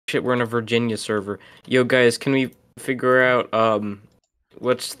Shit, we're on a Virginia server. Yo, guys, can we figure out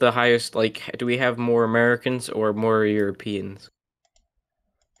what's the highest? Like, do we have more Americans or more Europeans?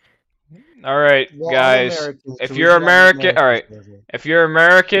 All right, Well, guys. I'm If so you're American, all right. server. If you're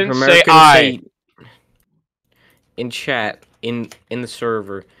American, If say Americans I. in chat in the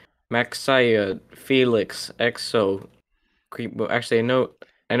server. Maxia, Felix, Exo, Creep. Actually, I know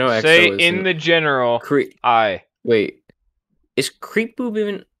Exo Say is in the general, I. Wait, is Creep Boob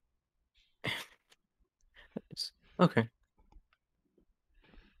even? Okay.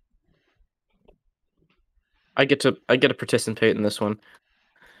 I get to participate in this one.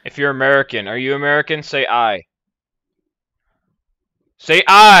 If you're American, are you American? Say I. Say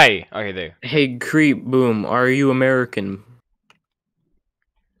I. Okay, there. Hey, Creep Boom, are you American?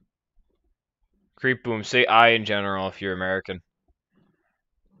 Creep Boom, say I in general if you're American.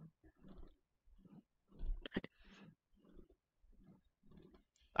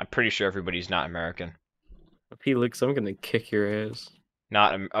 I'm pretty sure everybody's not American. Felix, I'm gonna kick your ass.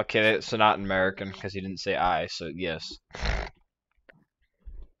 Not okay, so not American because he didn't say I. So yes.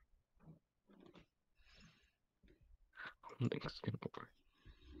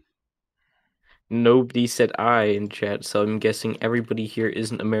 Nobody said I in chat, so I'm guessing everybody here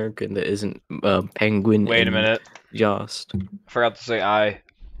isn't American. That isn't Penguin. Wait a minute. Jost. I forgot to say I.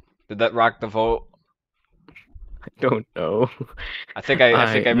 Did that rock the vote? I don't know. I think I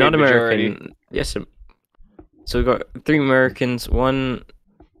made not majority. American. Yes. So we got 3 Americans. 1,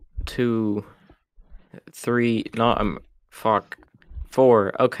 2, 3. Not fuck.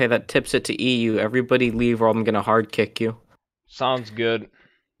 4. Okay, that tips it to EU. Everybody leave, or I'm gonna hard kick you. Sounds good.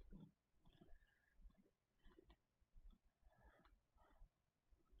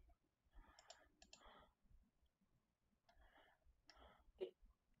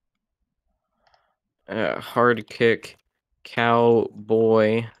 Hard kick,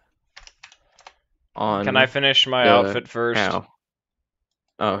 cowboy. On. Can I finish my outfit first? Cow.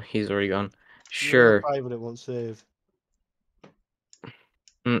 Oh, he's already gone. Sure. Yeah, but it won't save.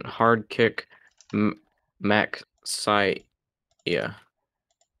 Hard kick, max site. Yeah.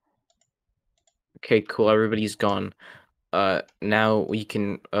 Okay, cool. Everybody's gone. Now we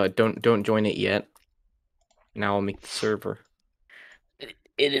can. Don't join it yet. Now I'll make the server.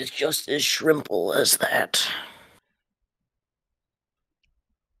 It is just as shrimple as that.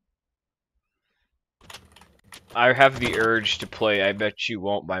 I have the urge to play I Bet You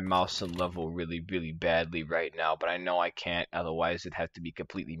Won't by Mouse and Level really, really badly right now, but I know I can't, otherwise it'd have to be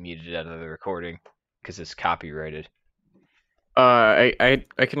completely muted out of the recording, because it's copyrighted. I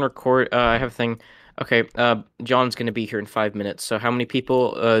can record, I have a thing. Okay, John's gonna be here in 5 minutes, so how many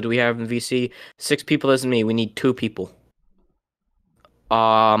people, do we have in VC? 6 people isn't me, we need 2 people.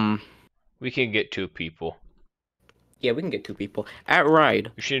 We can get 2 people. Yeah, we can get 2 people. At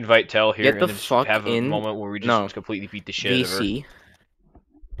Ride. We should invite Tell here and then just have a moment where we just completely beat the shit out of her. VC.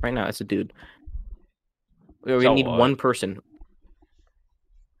 Right now, it's a dude. We need 1 person.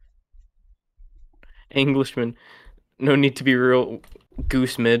 Englishman. No need to be real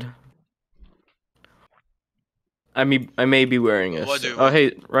goose mid. I may be wearing this. Oh,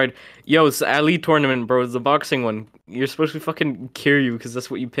 hey, right. Yo, it's the Ali tournament, bro. It's the boxing one. You're supposed to fucking Kiryu, because that's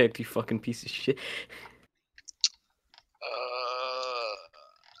what you picked, you fucking piece of shit.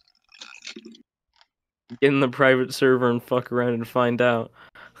 Get in the private server and fuck around and find out.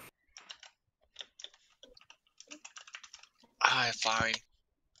 Alright, fine.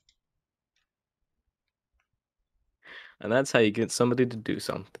 And that's how you get somebody to do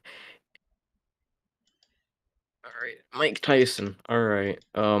something. Alright, Mike Tyson. Alright,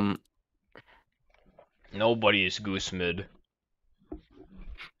 Nobody is goose mid.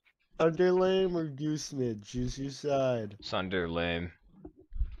 Under lame or goose mid? Choose your side. It's under lame.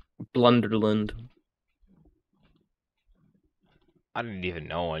 Blunderland. I didn't even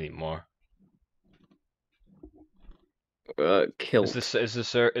know anymore. Killed. Is the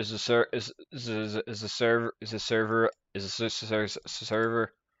server?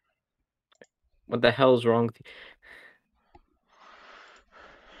 What the hell's wrong with you?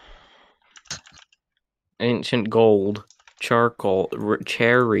 Ancient gold, charcoal,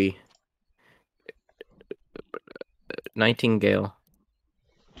 cherry, nightingale,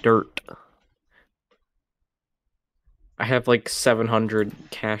 dirt. I have like 700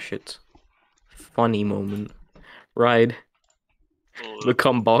 cachets. Funny moment. Ride.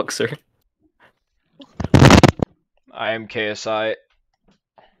 Become boxer. I am KSI.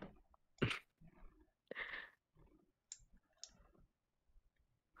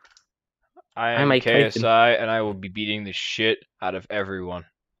 I am KSI, and I will be beating the shit out of everyone.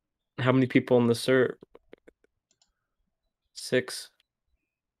 How many people on the server? 6.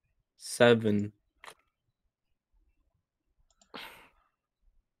 7.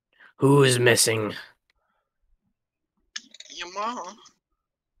 Who is missing? Your mom.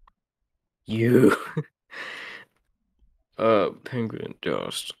 You. Penguin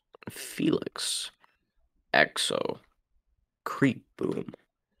Dust. Felix. Exo. Creep Boom.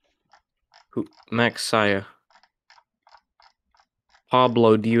 Who? Max Saya.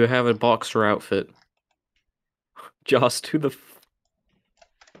 Pablo, do you have a boxer outfit? Just who the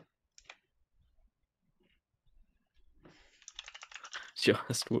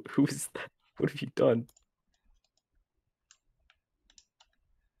Just who is that? What have you done?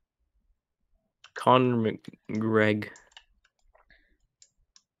 Connor McGreg.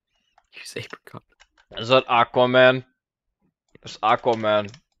 Use apricot. Is that Aquaman? It's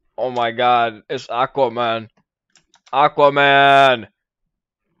Aquaman. Oh my god, it's Aquaman. Aquaman!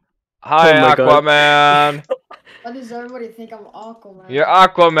 Hi, Oh my God. Aquaman! Why does everybody think I'm Aquaman? You're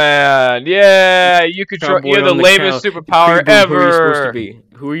Aquaman! Yeah! You control. Cowboy You're the on the lamest cow. superpower Creep Boom, who are you supposed to ever! be?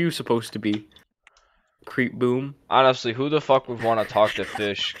 Who are you supposed to be? Creep Boom. Honestly, who the fuck would want to talk to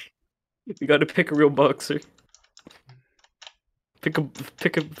fish? You gotta pick a real boxer. Pick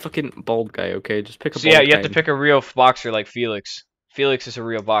a fucking bald guy, okay? Just pick a So bald yeah, guy. you have to pick a real boxer like Felix. Felix is a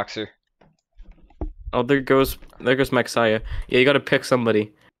real boxer. Oh, there goes Max Saya. Yeah, you gotta pick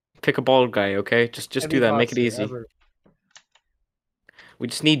somebody. Pick a bald guy, okay? Just do that. Make it easy. We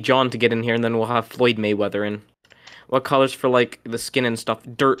just need John to get in here, and then we'll have Floyd Mayweather in. What colors for like the skin and stuff?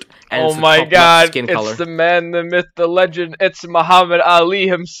 Dirt. And Oh it's the my top left god, skin it's color. the man, the myth, the legend. It's Muhammad Ali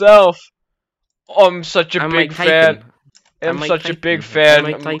himself. I'm such a I'm big Mike fan. Tyson. I'm Mike such a big Tyson. fan,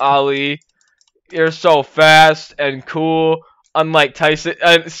 Mike Tyson. Ali. You're so fast and cool, unlike Tyson.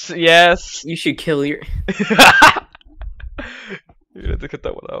 Yes. You should kill your. You're gonna have to cut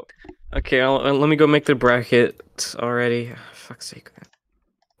that one out. Okay, let me go make the bracket already. Fuck's sake.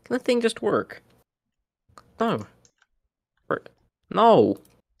 Can the thing just work? No. No.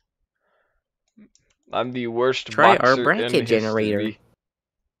 I'm the worst Try our boxer bracket in generator. history.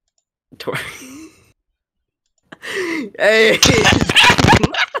 Hey.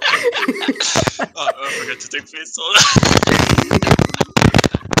 I forgot to take face. Hold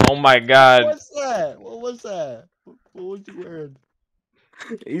Oh my god. What's that? What was that? What was you wearing?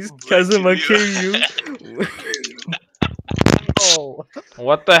 He's on. Kazuma Like you. Kiryu. Oh,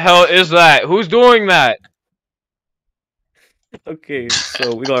 What the hell is that? Who's doing that? Okay,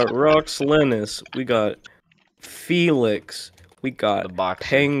 so we got Rox Lennis, we got Felix, we The got boxer.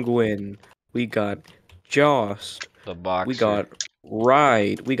 Penguin, we got Jost, The boxer. we got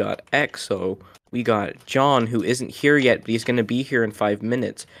Ride, we got Exo, we got John, who isn't here yet, but he's gonna be here in 5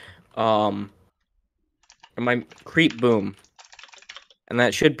 minutes. And my Creep Boom. And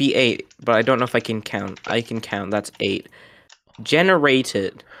that should be 8, but I don't know if I can count. I can count, that's 8.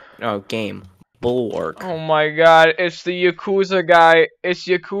 Generated. Oh, game. Bulwark. Oh my god, it's the Yakuza guy. It's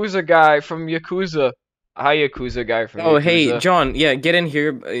Yakuza guy from Yakuza. Hi, Yakuza guy from Oh, Yakuza. hey, John, yeah, get in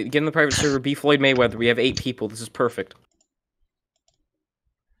here. Get in the private server, be Floyd Mayweather. We have 8 people. This is perfect.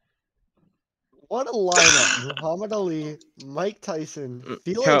 what a lineup! Muhammad Ali, Mike Tyson,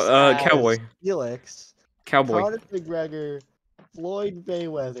 Felix Cowboy. Felix, Cowboy. Conor McGregor, Floyd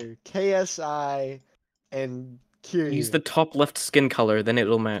Mayweather, KSI, and Kiryu. Use the top left skin color, then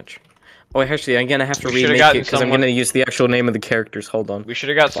it'll match. Oh, actually, I'm gonna have to We should've remake it gotten because I'm someone- gonna use the actual name of the characters. Hold on. We should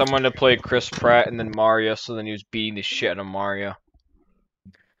have got someone to play Chris Pratt and then Mario, so then he was beating the shit out of Mario.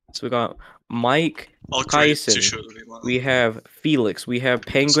 So we got Mike, I'll create Tyson. 2 shows if you want. we have Felix, we have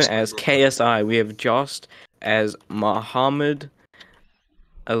Penguin as KSI, we have Jost as Muhammad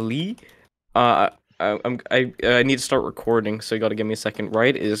Ali. I need to start recording, so you gotta give me a second.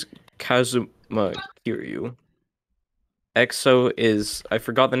 Right is Kazuma Kiryu. Exo is, I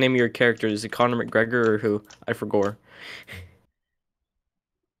forgot the name of your character. Is it Conor McGregor or who? I forgot.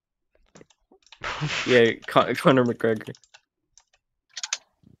 Yeah, Conor McGregor.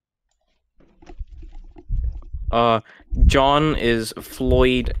 John is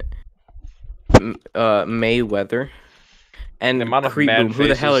Floyd Mayweather. And The amount of Creep mad Boom, who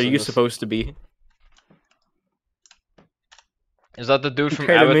the hell are faces in you this- supposed to be? Is that the dude from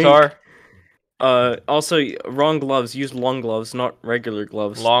Try to make- Avatar? Also, wrong gloves. Use long gloves, not regular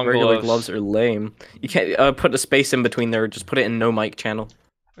gloves. Long regular gloves. gloves are lame. You can't put a space in between there. Just put it in no mic channel.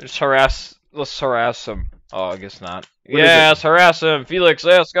 Let's harass him. Oh, I guess not. What is Yeah, it? let's harass him. Felix,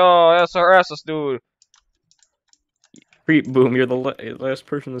 let's go. Let's harass this dude. Creep Boom, you're the last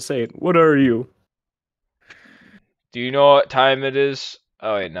person to say it. What are you? Do you know what time it is?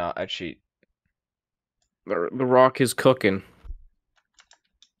 Oh wait, no, I cheat. The Rock is cooking.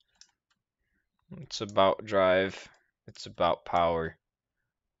 It's about drive. It's about power.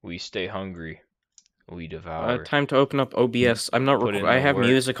 We stay hungry. We devour. Time to open up OBS. I'm not. Put in I the have work.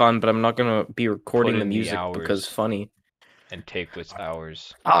 music on, but I'm not gonna be recording Put the in the music because hours. funny. And take what's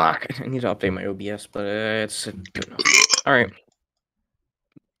ours. Fuck! I need to update my OBS, but it's good enough. All right.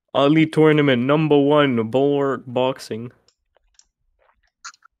 Ali tournament #1, Bulwark boxing.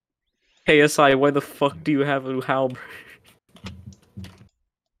 KSI, why the fuck do you have a halberd?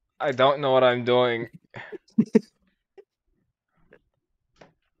 I don't know what I'm doing.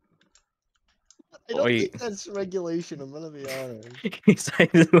 I don't Wait. think that's regulation, I'm gonna be honest.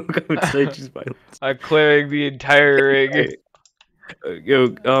 I'm clearing the entire ring.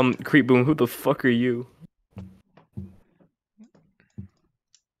 Yo, Creep Boom, who the fuck are you?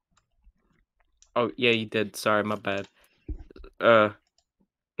 Oh, yeah, you did. Sorry, my bad. No,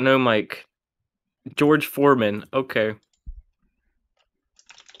 Mike. George Foreman. Okay.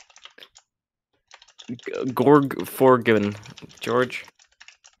 Gorg Forgan. George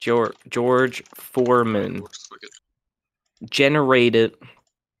Foreman. Generate it.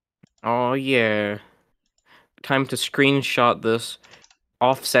 Oh, yeah. Time to screenshot this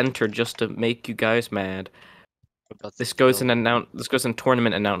off center just to make you guys mad. This goes in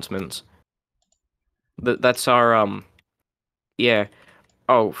tournament announcements. That's our yeah.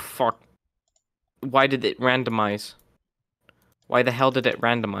 Oh fuck. Why did it randomize? Why the hell did it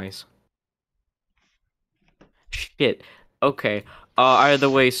randomize? Shit. Okay. Either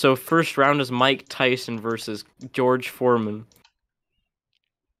way, so first round is Mike Tyson versus George Foreman.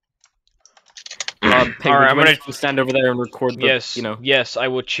 Pig, Alright, I'm gonna stand over there and record the, Yes, you know. yes, I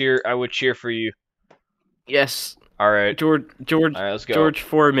will cheer for you. Yes. Alright. Alright, let's go. George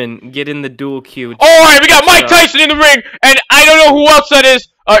Foreman, get in the dual queue. Alright, we got Mike Tyson in the ring, and I don't know who else that is.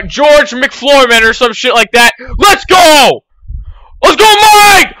 George McFlorman or some shit like that. Let's go! Let's go,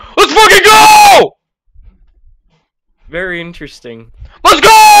 Mike! Let's fucking go! Very interesting. Let's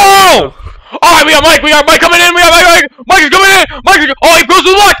go! Alright, we got Mike coming in, Mike is coming in, oh, he goes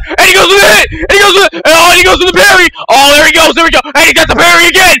to the left, and he goes to the hit, and he goes to the, and he goes to the parry, oh, there he goes, and he got the parry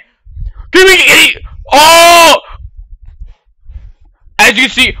again! As you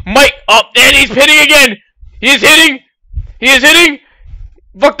see, Mike, and he's hitting again, he is hitting,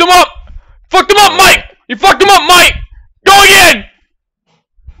 fucked him up, Mike, you fucked him up, Mike, go again!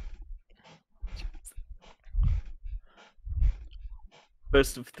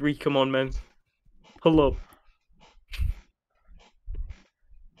 Best of 3, come on, man. Pull up.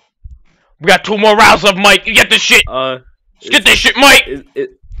 We got 2 more rounds left, Mike. You get this shit. Get this shit, Mike.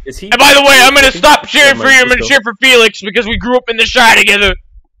 Is he? And by the way, I'm gonna stop cheering for you. I'm gonna cheer for Felix because we grew up in the Shy together.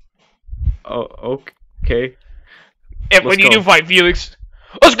 Oh, okay. And when you do fight Felix,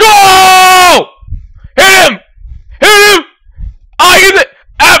 let's go! Hit him! I get it.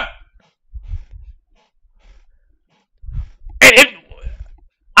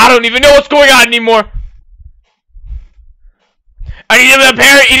 I don't even know what's going on anymore. And he did that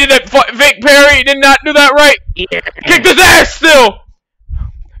parry. He did that fake parry. He did not do that right. Yeah. Kicked his ass still.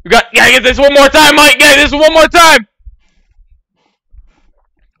 We gotta get this one more time, Mike. Get this one more time.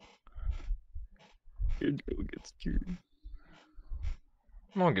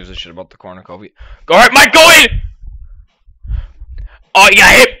 No one gives a shit about the corner call. Go ahead, Mike. Go in. Oh, you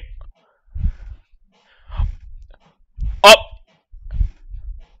got hit. Up.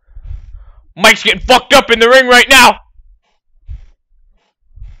 Mike's getting fucked up in the ring right now.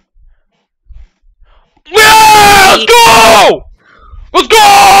 Yeah, let's go! Let's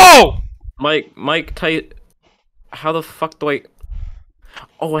go! Mike, how the fuck do I?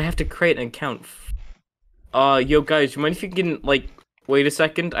 Oh, I have to create an account. Yo, guys, you mind if you can wait a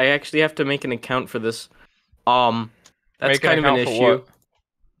second? I actually have to make an account for this. That's kind of an issue.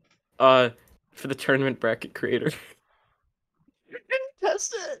 For the tournament bracket creator.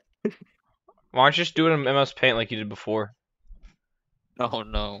 Test it. Why don't you just do it in MS Paint like you did before? Oh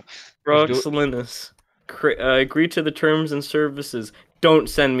no. Roxalinus. Agree to the terms and services. Don't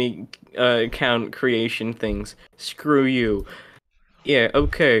send me account creation things. Screw you. Yeah,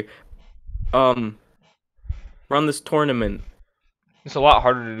 okay. Run this tournament. It's a lot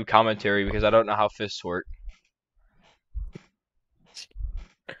harder to do commentary because I don't know how fists work.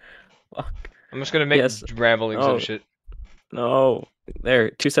 Fuck. I'm just gonna make ramblings and shit. No. There,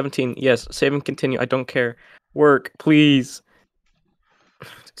 217. Yes, save and continue. I don't care. Work, please.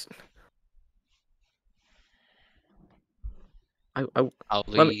 I'll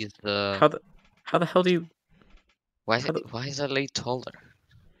leave the. How the hell do you? Why is that late taller?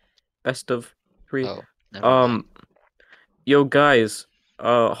 Best of 3. Oh, never mind. Yo guys.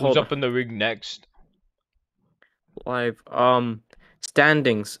 Who's up in the ring next? Live.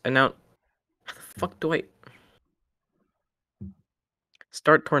 Standings. Announce. How the fuck do I?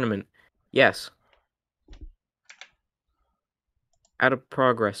 Start tournament. Yes. Out of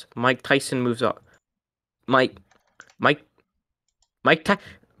progress. Mike Tyson moves up. Mike Tyson.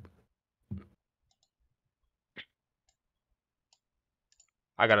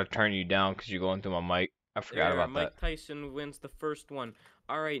 I gotta turn you down because you're going through my mic. I forgot about Mike that. Tyson wins the first one.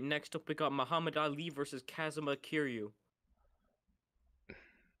 All right, next up we got Muhammad Ali versus Kazuma Kiryu.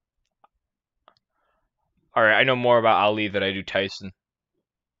 All right, I know more about Ali than I do Tyson.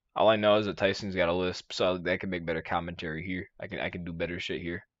 All I know is that Tyson's got a lisp, so I can make better commentary here. I can do better shit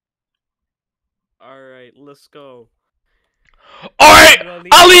here. All right, let's go. All right,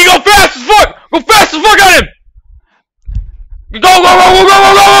 Ali, go fast as fuck! Go fast as fuck on him! Go!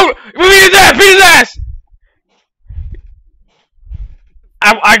 Beat his ass! Beat his ass!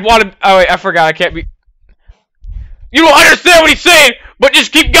 I want to. Oh wait, I forgot. I can't be. You don't understand what he's saying, but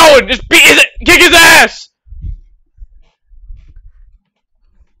just keep going. Just kick his ass.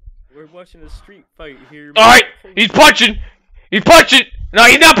 We're watching a street fight here. All right, he's punching. He's punching. No,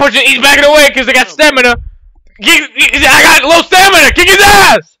 he's not punching. He's backing away because I got stamina. I got low stamina. Kick his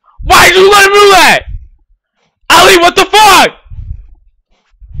ass. Why did you let him do that? Ali, what the fuck?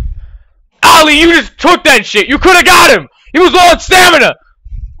 Ali, you just took that shit. You could have got him. He was low on stamina.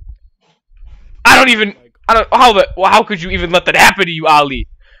 How could you even let that happen to you, Ali?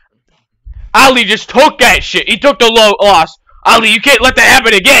 Ali just took that shit. He took the loss. Ali, you can't let that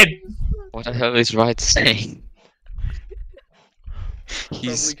happen again. What the hell is Right saying?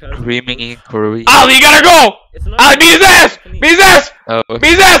 He's screaming in Korean. Ali, you gotta go. Ali, beat his ass. Beat his ass. Oh.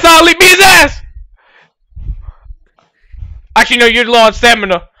 Beat his ass, Ali. Beat his ass. Actually, no, you're low on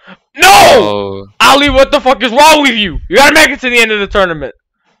stamina. No! Oh. Ali, what the fuck is wrong with you? You gotta make it to the end of the tournament.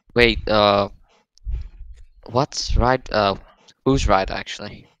 Wait, what's Right? Who's Right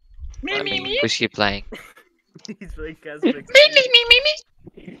actually? Me. Who's he playing? He's playing Kazuma.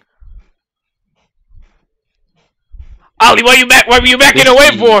 Ali, what were you backing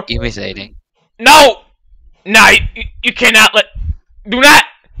away for? Imitating. No! Nah, you cannot do not!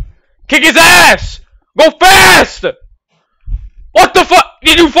 Kick his ass! Go fast! What the fuck?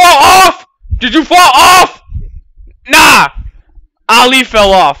 Did you fall off? Did you fall off? Nah! Ali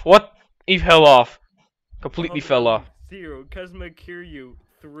fell off. What? He fell off. Completely fell off. 0. Kazuma Kiryu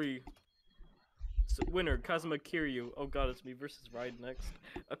 3. Winner, Kazuma Kiryu. Oh god, it's me versus Ride next.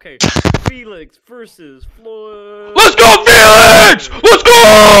 Okay, Felix versus Floyd. Let's go, Felix! Let's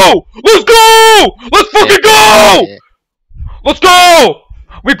go! Let's go! Let's fucking go! Let's go!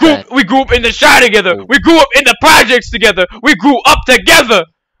 We grew up in the shy together. We grew up in the projects together. We grew up together.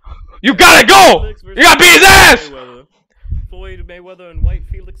 You gotta go! You gotta beat his ass! Floyd Mayweather and White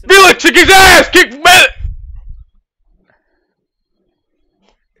Felix. Felix, kick his ass!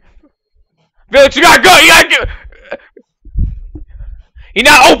 Felix, you gotta go! You gotta get. He's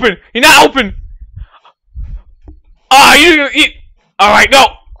not open! He's not open! Ah, alright, go!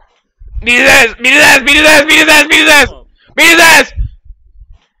 Beat his ass! Beat his ass! Beat his ass! Beat his ass! Beat his ass! Beat his ass!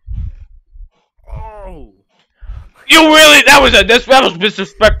 Oh! You really? That was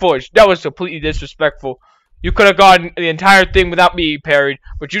disrespectful. That was completely disrespectful. You could have gone the entire thing without being parried,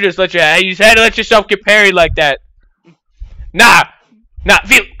 but you just had to let yourself get parried like that. Nah,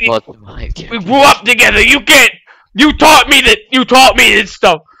 we grew up together. You can't. You taught me that. You taught me this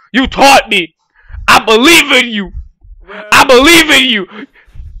stuff. You taught me. I believe in you. I believe in you.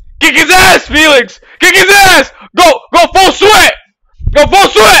 Kick his ass, Felix. Kick his ass. Go full sweat. Go full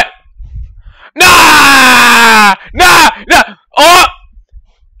sweat. Nah. Oh.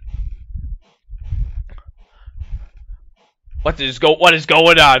 What is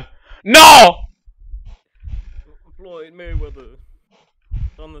going on? No. Floyd Mayweather.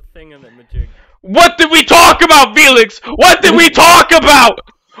 On the thing in the majig. What did we talk about, Felix? What did we talk about?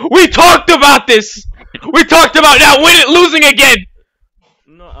 We talked about this. We talked about now losing again.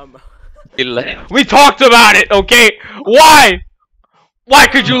 No, we talked about it, okay? Why? Why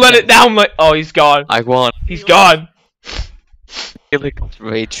could you let it down like? Oh, he's gone. I won. He's gone. Felix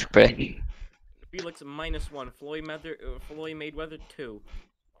rage bait. Felix -1. Floyd Mayweather 2.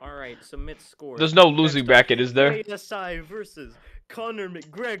 All right, submit score. There's no losing bracket, is there? KSI versus Conor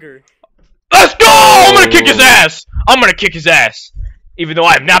McGregor. Let's go! I'm gonna kick his ass. I'm gonna kick his ass. Even though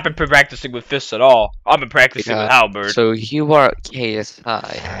I have not been practicing with fists at all, I've been practicing with halberd. So you are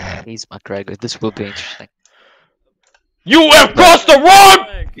KSI. He's McGregor. This will be interesting. You have crossed the road.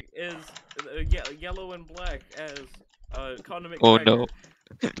 Is yellow and black as Conor McGregor. Oh no.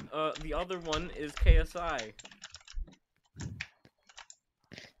 The other one is KSI.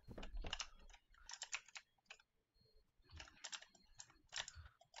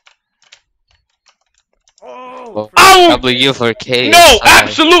 Oh, Well, I will. W for K. No,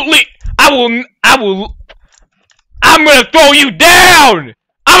 absolutely. I will. I'm gonna throw you down.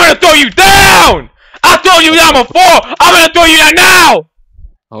 I'm gonna throw you down. I throw you down before. I'm gonna throw you down now.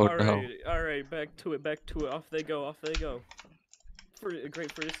 Oh no. Alright, back to it. Off they go.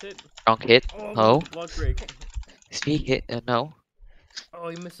 Great first hit. Wrong hit. Oh. Block break. Is he hit? No. Oh,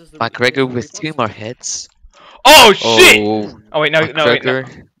 he misses the. McGregor he with misses the 2 response. more hits. Oh shit. Oh. Oh wait, no, wait, no.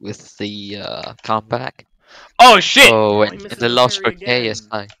 McGregor with the comeback. Oh shit. Oh, he and misses the the loss for parry again.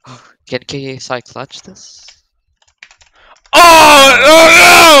 KSI. Can KSI clutch this?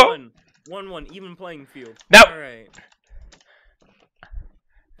 Oh no. 1-1, even playing field. No. Alright.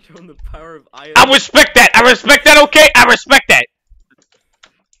 Showing the power of I. I respect that. Okay. I respect that.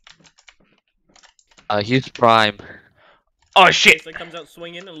 He's prime. Oh shit. Tyson comes out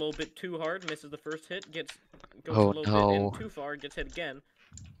swinging a little bit too hard, misses the first hit, goes Oh, a little bit no. in too far, gets hit again.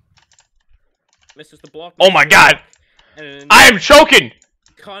 Misses the block. Oh my misses the god. block, and I am choking.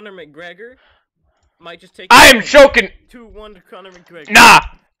 Conor McGregor might just take. I am choking. 2-1 to Conor McGregor. Nah.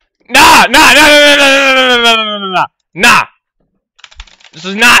 Nah. This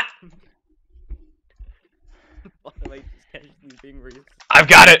is not. Why am I just casually being racist? I've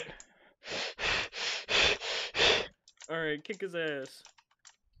got it. Alright, kick his ass.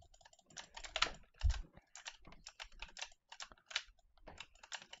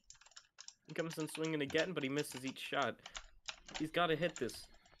 He comes in swinging again, but he misses each shot. He's gotta hit this.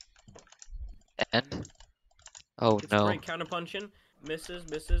 And? Oh Gets no. great counter punching, misses,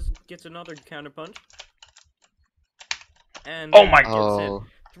 gets another counter punch. And Oh my- gets Oh.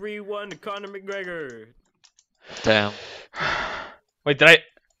 it. 3-1 to Conor McGregor. Damn. Wait, did I?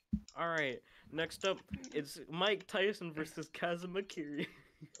 Alright, next up, it's Mike Tyson versus Kazumakiri.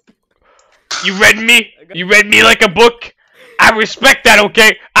 You read me? You read me like a book? I respect that,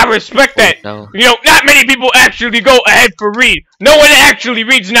 okay? I respect that. No. You know, not many people actually go ahead for read. No one actually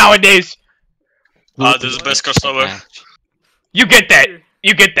reads nowadays. This is the best crossover. Match. You get that.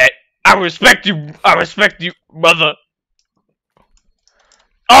 You get that. I respect you. I respect you, brother.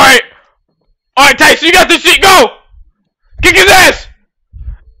 Alright. Alright, Tyson, you got this shit. Go! Kick his ass!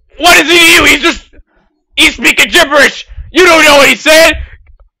 What is he to you? He's speaking gibberish. You don't know what he said.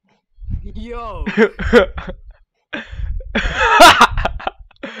 Yo!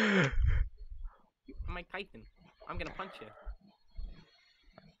 Mike Tyson, I'm gonna punch you.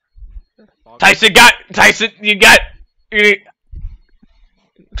 Tyson, you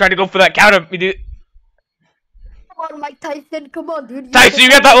trying to go for that counter. Come on, Mike Tyson. Come on, dude. Tyson, you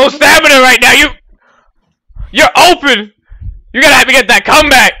got that low stamina right now. You're open. You gotta have to get that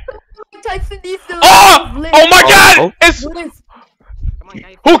comeback. Mike Tyson needs to Oh my God! Oh. It's Come on,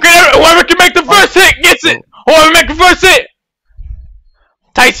 Tyson. whoever can make the first hit gets it. Whoever make the first hit.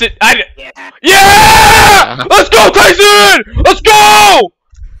 Tyson, yeah! Let's go, Tyson! Let's go!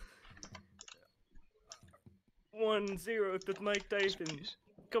 1-0 to Mike Tyson.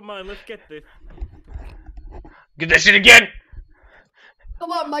 Come on, let's get this. Get that shit again.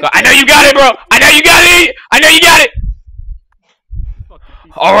 Come on, Mike. I know you got it, bro. I know you got it. I know you got it. Fucking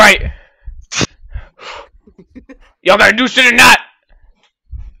piece of All right. Y'all gotta do shit or not.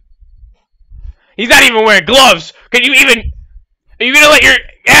 He's not even wearing gloves. Can you even? Are you gonna let your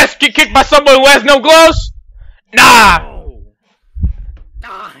ass get kicked by someone who has no gloves? Nah. Oh.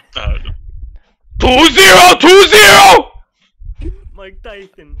 Ah, 2-0. 2-0. Mike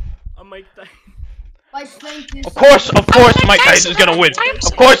Tyson. I'm Mike Tyson. Mike, thank you. Of course, Mike Tyson's gonna win.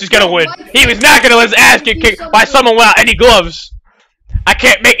 Of course he's gonna win. He was not gonna let his ass get kicked by someone without any gloves. I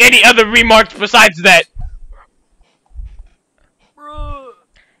can't make any other remarks besides that. Bro.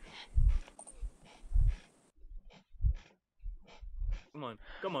 Come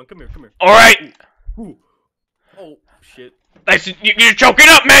on, come here. All right. Ooh. Oh, shit. Tyson, you're choking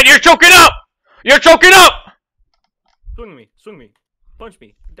up, man. You're choking up. You're choking up. Swing me. Punch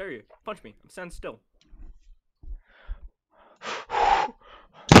me. I dare you. Punch me. I'm standing still.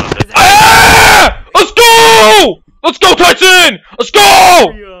 Ah! Let's go! Let's go, Tyson! Let's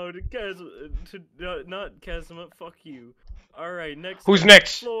go! Yo, not Kazuma, fuck you. Alright, next. Who's up,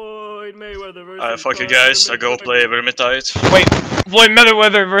 next? Floyd Mayweather versus. Alright, fuck you Conor guys. I go McGregor. play Vermintide. Wait, Floyd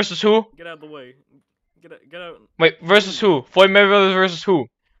Mayweather versus who? Get out of the way. Get out. Wait, versus who? Floyd Mayweather versus who?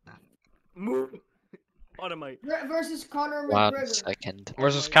 Move. Automate. Versus Conor 1 McGregor. second.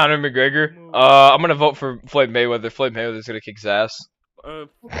 Versus Conor McGregor? I'm gonna vote for Floyd Mayweather. Floyd Mayweather's gonna kick his ass.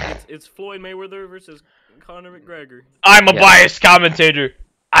 It's Floyd Mayweather versus Conor McGregor. I'm a Yeah. biased commentator.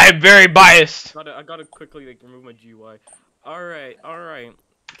 I am very biased. I gotta quickly remove my GUI. Alright.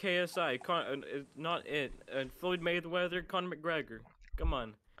 KSI, not it. Floyd Mayweather, Conor McGregor. Come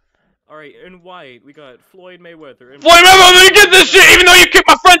on. Alright, in white, we got Floyd Mayweather. Floyd Mayweather, you get this shit, even though you kicked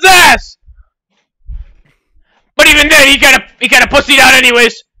my friend's ass. But even then, he kind of pussied out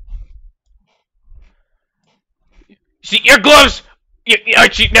anyways. See, your gloves.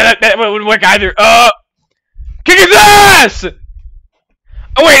 Archie, no, that wouldn't work either. Kick his ass!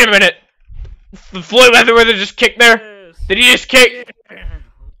 Oh, wait a minute. Floyd Mayweather just kicked there? Yes. Did he just kick?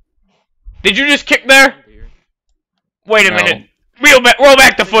 Did you just kick there? Wait a minute. Roll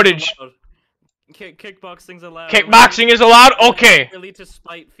back the footage. Kickboxing's allowed. Kickboxing is allowed? Okay. Really to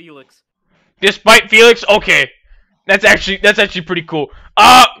spite Felix. Despite Felix? Okay. That's actually pretty cool.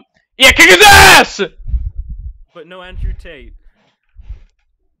 Yeah, kick his ass! But no Andrew Tate.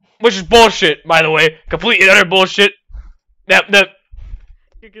 Which is bullshit, by the way. Completely utter bullshit. That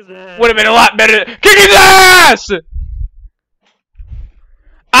Kick his ass. would have been a lot better. Kick his ass!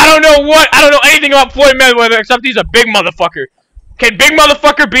 I don't know anything about Floyd Mayweather except he's a big motherfucker. Can big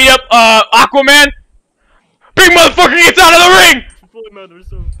motherfucker beat up Aquaman? Big motherfucker gets out of the ring! Floyd Mayweather's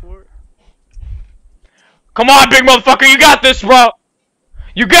so poor. Come on, big motherfucker, you got this, bro.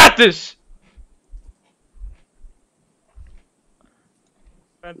 You got this.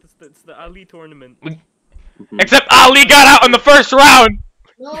 It's the Ali tournament. Except Ali got out in the first round.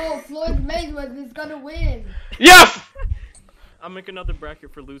 No, Floyd Mayweather's gonna win. Yes! I'll make another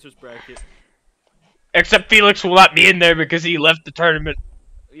bracket for losers bracket. Except Felix will not be in there because he left the tournament.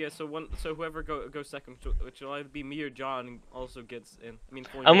 Yeah, so whoever goes second, which will either be me or John, also gets in. I mean,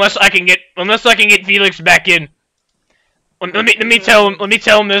 Unless I can get Felix back in. Let me tell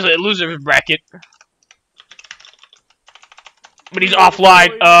him there's a loser bracket. But he's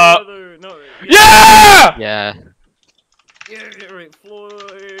offline. No, Yeah! Yeah. Yeah, right.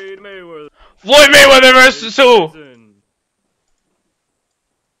 Floyd Mayweather. Floyd Mayweather versus who?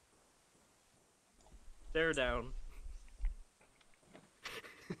 They're down.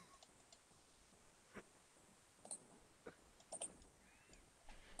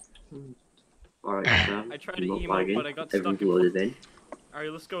 Alright, I tried to emote, but I got stuck. in.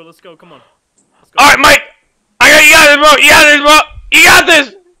 Alright, let's go, come on. Let's go. Alright, Mike! You got this, bro! You got this, bro! You got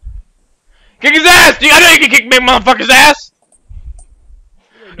this! Kick his ass! I know you can kick big motherfucker's ass!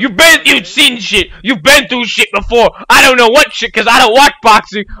 You've seen shit! You've been through shit before! I don't know what shit, cause I don't watch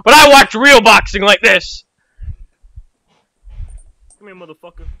boxing, but I watch real boxing like this! Come here,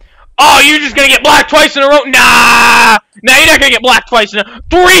 motherfucker. Oh, you just gonna get blocked twice in a row? Nah! Nah, you're not gonna get blocked twice in a row.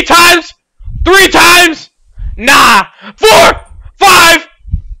 3 times? 3 times? Nah! 4! 5!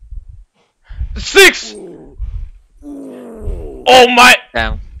 6! Oh my!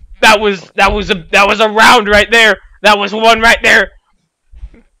 Down. That was a round right there. That was one right there.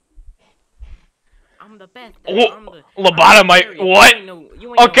 I'm the best. Lobotomite. What?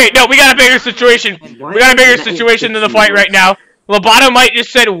 Okay, no, we got a bigger situation. We got a bigger situation than the fight right now. Lobotomite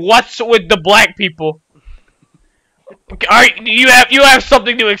just said, "What's with the black people?" Okay, all right, you have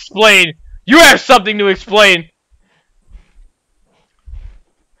something to explain. You have something to explain.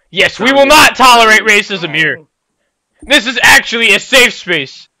 Yes, we will not tolerate racism here. This is actually a safe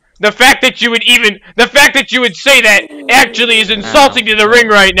space. The fact that you would say that actually is insulting to the ring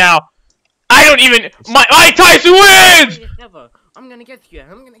right now. I don't even. Mike Tyson wins. I'm gonna get you.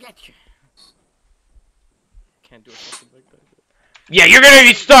 Can't do something like that. Yeah, you're gonna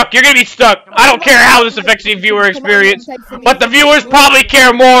be stuck. You're gonna be stuck. I don't care how this affects the viewer experience, but the viewers probably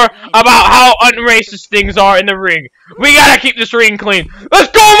care more about how unracist things are in the ring. We gotta keep this ring clean.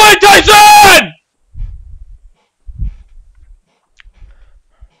 Let's go, Mike Tyson!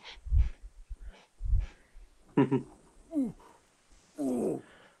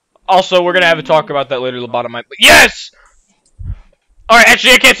 Also, we're gonna have a talk about that later, Lobotomite. Yes! Alright,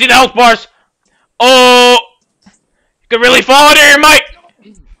 actually, I can't see the health bars. Oh! You can really fall under here, Mike!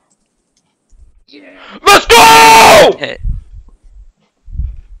 Let's go! Hit.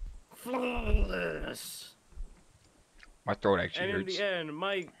 Flawless. My throat actually And in hurts. the end,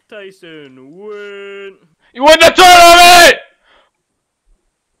 Mike Tyson win. You win the tournament!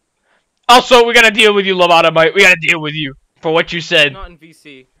 Also, we gotta deal with you, Lobotomite. We gotta deal with you for what you said. Not in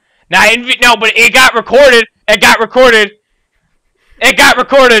VC. No, but it got recorded. It got recorded. It got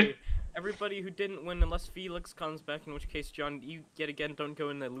recorded. Everybody who didn't win, unless Felix comes back, in which case, John, you yet again don't go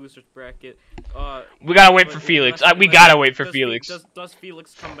in the losers bracket. We gotta wait for Felix. We gotta wait for Felix. Does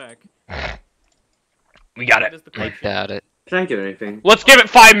Felix come back? We got That it. is the I question. doubt it. Can't do anything. Let's give it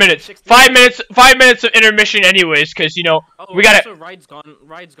 5 minutes. 5 minutes. 5 minutes of intermission, anyways, because you know Oh, we gotta. also, Ride's gone.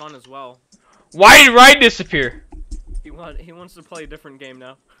 Ride's gone as well. Why did Ryan disappear? He wants to play a different game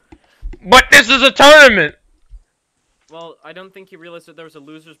now. But this is a tournament. Well, I don't think he realized that there was a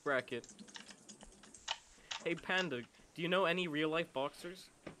losers bracket. Hey Panda, do you know any real life boxers?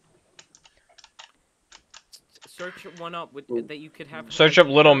 search one up with that you could have. Search like,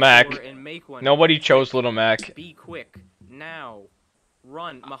 up Little Mac. and make one. Nobody chose Little Mac. Be quick now.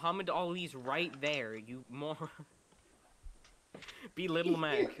 Run. Muhammad Ali's right there. You more. Be Little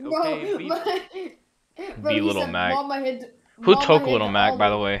Mac. Okay. Be Little Mac. Who took Little Mac, by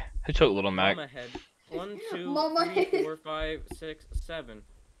the way? Who took Little Mac? Mama head. 1, 2, Mama 3, head. 4, 5, 6, 7.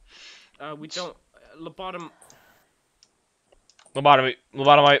 We don't. Lobotomy.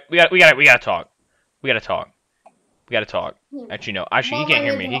 Lobotomy. We gotta talk. We gotta talk. Actually, no. Actually, he can't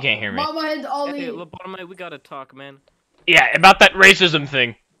hear me. He can't hear me. Mama head Hey, Ali. Lobotomy, we gotta talk, man. Yeah, about that racism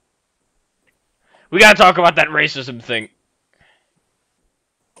thing. We gotta talk about that racism thing.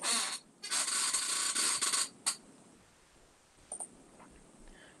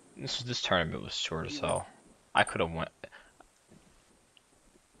 This tournament was short as hell. I could have went.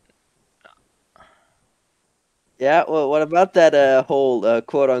 Yeah, well, what about that whole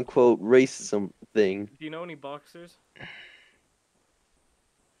quote-unquote racism thing? Do you know any boxers?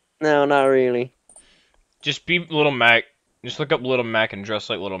 No, not really. Just be Little Mac. Just look up Little Mac and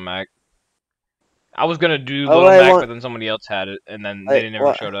dress like Little Mac. I was gonna do Little Mac, but then somebody else had it, and then they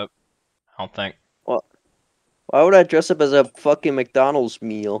never showed up. I don't think. Why would I dress up as a fucking McDonald's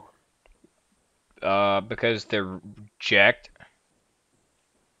meal? Because they're jacked.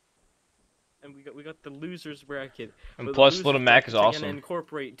 And we got the losers bracket. And But the plus, losers Little Mac is bracket's awesome. gonna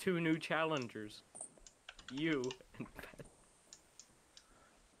incorporate 2 new challengers. You.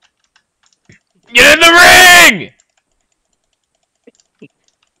 Get in the ring!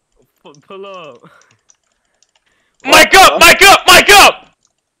 Pull up. Mic up! Mic up! Mic up!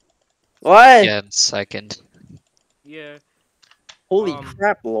 What? Yeah, second. Yeah. Holy Um,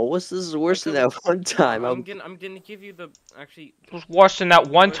 crap, Lois. This is worse than that one time. I'm gonna give you the actually. It was worse than that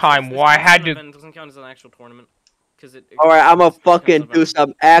one time where I had to. Doesn't count as an actual tournament, because it. Alright, I'm gonna fucking do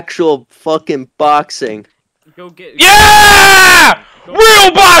some actual fucking boxing. Go get. Yeah!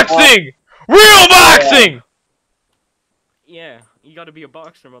 Real boxing! Real boxing! Yeah, you gotta be a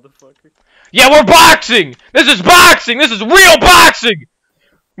boxer, motherfucker. Yeah, we're boxing! This is boxing! This is real boxing!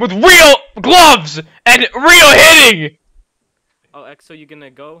 With real gloves and real hitting! Oh, Exo, you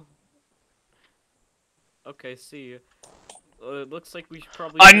gonna go? Okay, see you. It looks like we should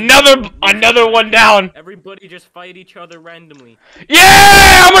probably. Another one down! Everybody just fight each other randomly.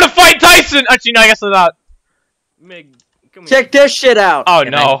 Yeah! I'm gonna fight Tyson! Actually, no, I guess I'm not. Mig, come Check here. this shit out! Oh,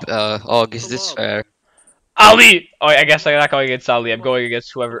 no. Is this fair? Ali! Oh, I guess I'm not going against Ali. I'm going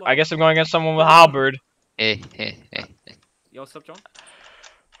against whoever. I guess I'm going against someone with halberd. Yo, what's up, John?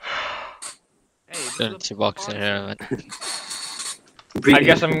 Hey, Turn to boxing tournament. I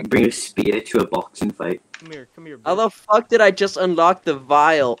guess I'm bring a spear to a boxing fight. Come here, How bro. the fuck did I just unlock the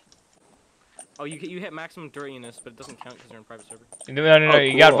vial? Oh, you hit maximum dirtiness, but it doesn't count because you're in private server. No, Oh,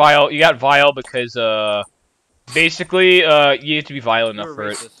 you got cool. vile. You got vile because basically you have to be vile enough You're for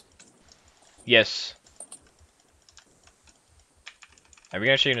it. racist. Yes. Are we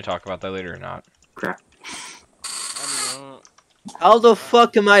actually gonna talk about that later or not? Crap. I don't know. How the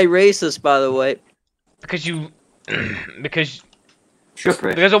fuck am I racist, by the way? Because you, because Shut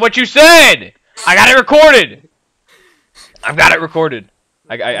up. of what you said. I got it recorded. I've got it recorded.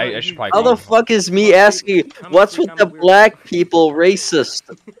 I should probably. How the fuck is me asking what's with the black people racist?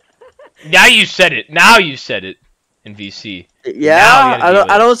 Now you said it. Now you said it. In VC. Yeah, Now we gotta deal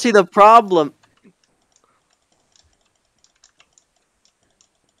with I it. don't see the problem.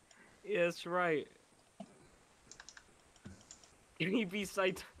 Yeah, that's right. Can he be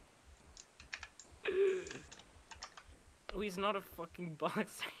sight? Oh, he's not a fucking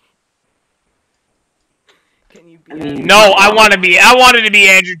boxer. Can you be? No, I wanted to be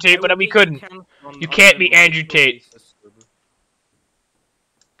Andrew Tate, but we couldn't. You can't be Andrew Tate.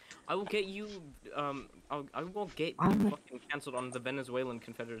 I will get you. I will get you fucking cancelled on the Venezuelan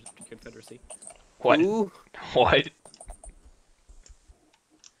Confederacy. What? Ooh. What?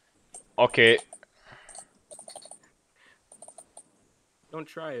 Okay. Don't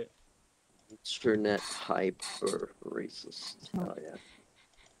try it. Internet hyper racist. Oh yeah.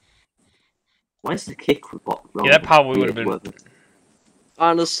 Why is the kick wrong? Yeah, that probably would have been.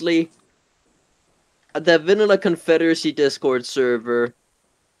 Honestly, the Vanilla Confederacy Discord server,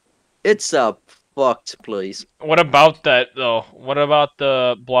 it's a fucked place. What about that though? What about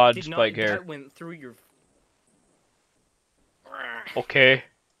the blood Did not, spike hair? that went through your. Okay.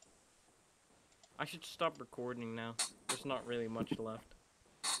 I should stop recording now. There's not really much left.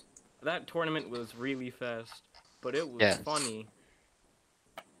 That tournament was really fast, but it was funny.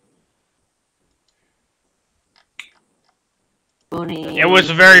 It was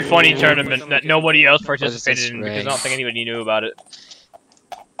a very funny tournament that nobody else participated in because I don't think anybody knew about it.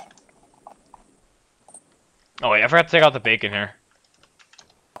 Oh wait, I forgot to take out the bacon here.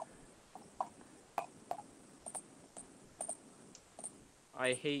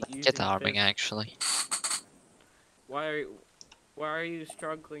 I hate using Get the arming fists. actually. Why are you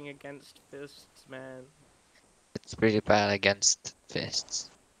struggling against fists, man? It's pretty bad against fists.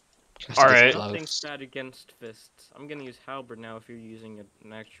 Just All get right. close. Nothing's bad against fists. I'm gonna use halberd now if you're using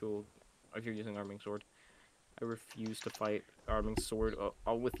an actual, if you're using arming sword. I refuse to fight arming sword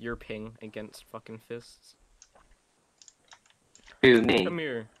all with your ping against fucking fists. Who, me?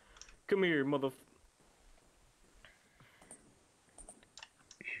 Come here, mother.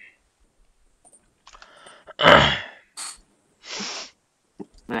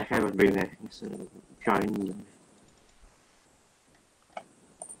 I haven't been there, so trying.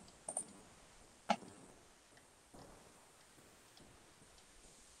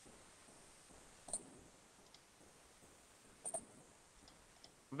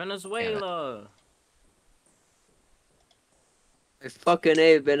 Venezuela. I fucking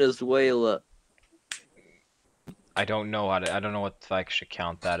hate Venezuela. I don't know how to. I don't know what to actually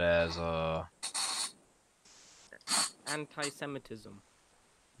count that as. Anti-Semitism.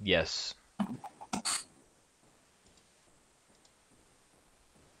 Yes.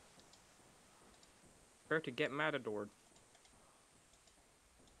 Prepare to get matadored.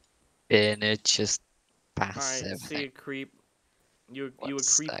 And it just Alright, passive. see a creep. You a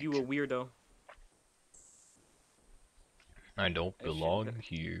What's creep, that? you a weirdo. I don't I should- belong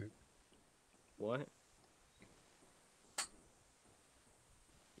here. What?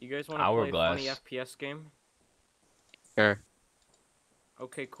 You guys want to play a funny Hourglass. FPS game? Sure.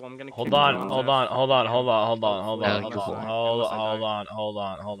 Okay, cool. I'm gonna. Hold kick on, your hold ass. on, hold on, hold on, hold on, hold Hopefully, on, unless hold I on, die. hold unless I on,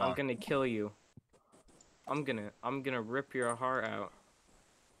 die. hold on. I'm gonna kill you. I'm gonna rip your heart out.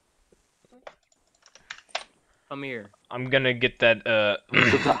 Come here. I'm gonna get that.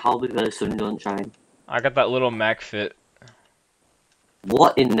 Look at how big the sun don't shine. I got that little Mac fit.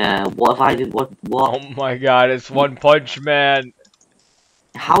 What in there? What have I did? What? Oh my god, it's One Punch Man.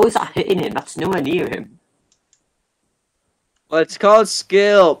 How is that hitting him? That's nowhere near him. Well, it's called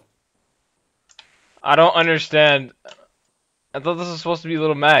skill. I don't understand. I thought this was supposed to be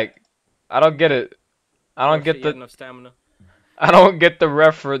Little Mac. I don't get it. I don't Oh, get shit, you had the. enough stamina. I don't get the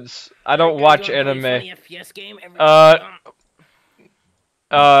reference. I don't watch anime.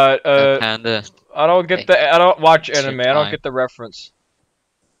 Panda. I don't get Hey, the. I don't watch it's your anime. I don't time. get the reference.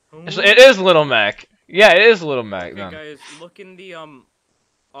 It is Little Mac. Yeah, it is Little Mac. Okay, Then. guys, look in the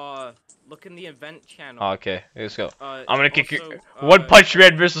event channel. Okay, let's go. I'm I'm gonna kick you. One Punch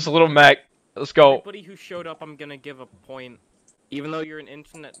Man versus Little Mac. Let's go. Everybody who showed up, I'm gonna give a point. Even though you're an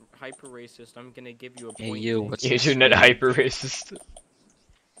internet hyper racist, I'm gonna give you a Hey, point. you, James. what's Internet hyper racist.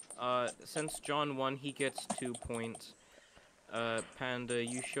 Since John won, he gets 2 points. Panda,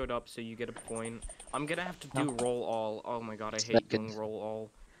 you showed up, so you get a point. I'm gonna have to do roll all. Oh my god, I hate doing Second. roll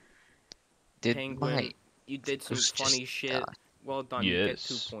all. Did Penguin, my you did some was funny just shit. die. Well done, you get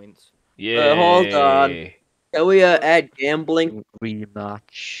 2 Yes. points. Yeah. Hold on. Can we add gambling?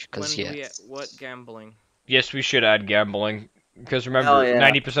 rematch? Cause When do we yes. what gambling? Yes, we should add gambling. Because remember, Hell yeah.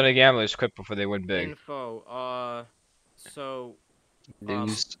 90% of gamblers quit before they win big. Info. So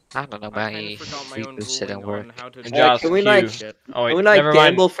Lose. I don't know, I my kind of forgot my own free boost didn't ruling work. on how to. And Josh, can we Q. like- shit. Oh wait, Can we like never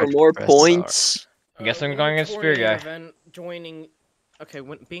mind. gamble for Press more R. points? I guess I'm Winning going a against Spear tournament Guy. Event, joining. Okay,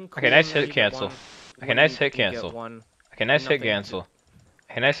 being cool. Okay, nice and then hit you get cancel. one. Okay, nice hit Winning, you get cancel. one. Okay, nice hit Nothing to- cancel.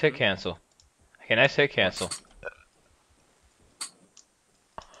 Okay, nice hit cancel. Okay, nice hit cancel.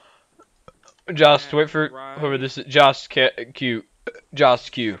 Josh, wait for whoever this is. Josh Q. Josh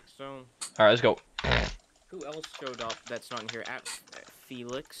Q. So, Alright, let's go. who else showed up that's not in here? At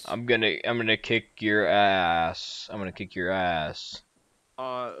Felix. I'm gonna kick your ass. I'm gonna kick your ass. Who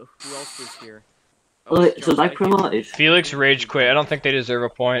else was here? Wait, so Josh, I I think- promoted? Felix rage quit. I don't think they deserve a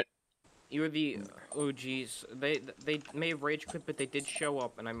point. You were the OGs. They may have rage quit, but they did show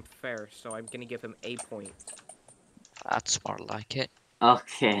up, and I'm fair, so I'm gonna give him a point. That's more like it.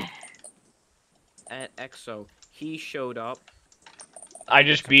 Okay. At EXO, he showed up. I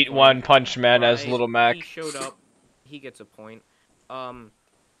just beat One Punch Man as Right, Little Mac. He showed up. He gets a point.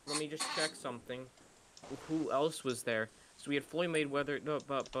 Let me just check something. Who else was there? So we had Floyd Mayweather. No,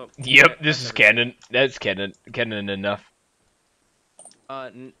 but. Yep, that- this that's is everything. canon. That's canon. Canon enough.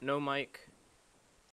 No Mike.